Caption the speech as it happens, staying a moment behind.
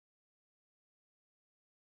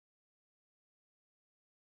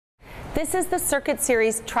This is the Circuit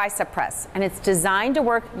Series Tricep Press, and it's designed to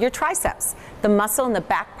work your triceps, the muscle in the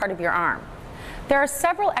back part of your arm. There are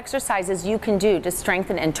several exercises you can do to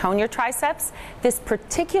strengthen and tone your triceps. This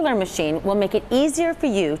particular machine will make it easier for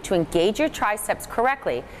you to engage your triceps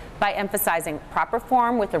correctly by emphasizing proper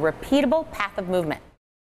form with a repeatable path of movement.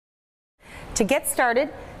 To get started,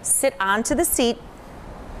 sit onto the seat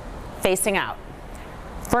facing out.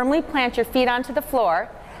 Firmly plant your feet onto the floor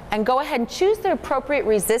and go ahead and choose the appropriate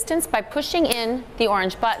resistance by pushing in the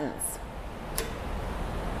orange buttons.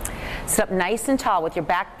 Sit up nice and tall with your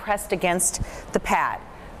back pressed against the pad.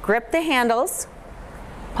 Grip the handles,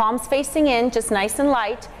 palms facing in, just nice and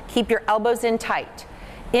light. Keep your elbows in tight.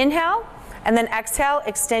 Inhale, and then exhale,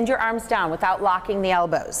 extend your arms down without locking the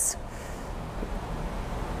elbows.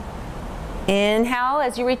 Inhale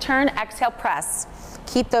as you return, exhale, press.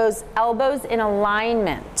 Keep those elbows in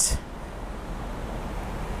alignment,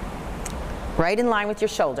 right in line with your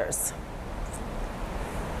shoulders.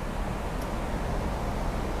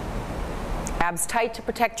 Abs tight to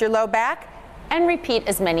protect your low back, and repeat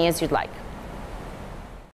as many as you'd like.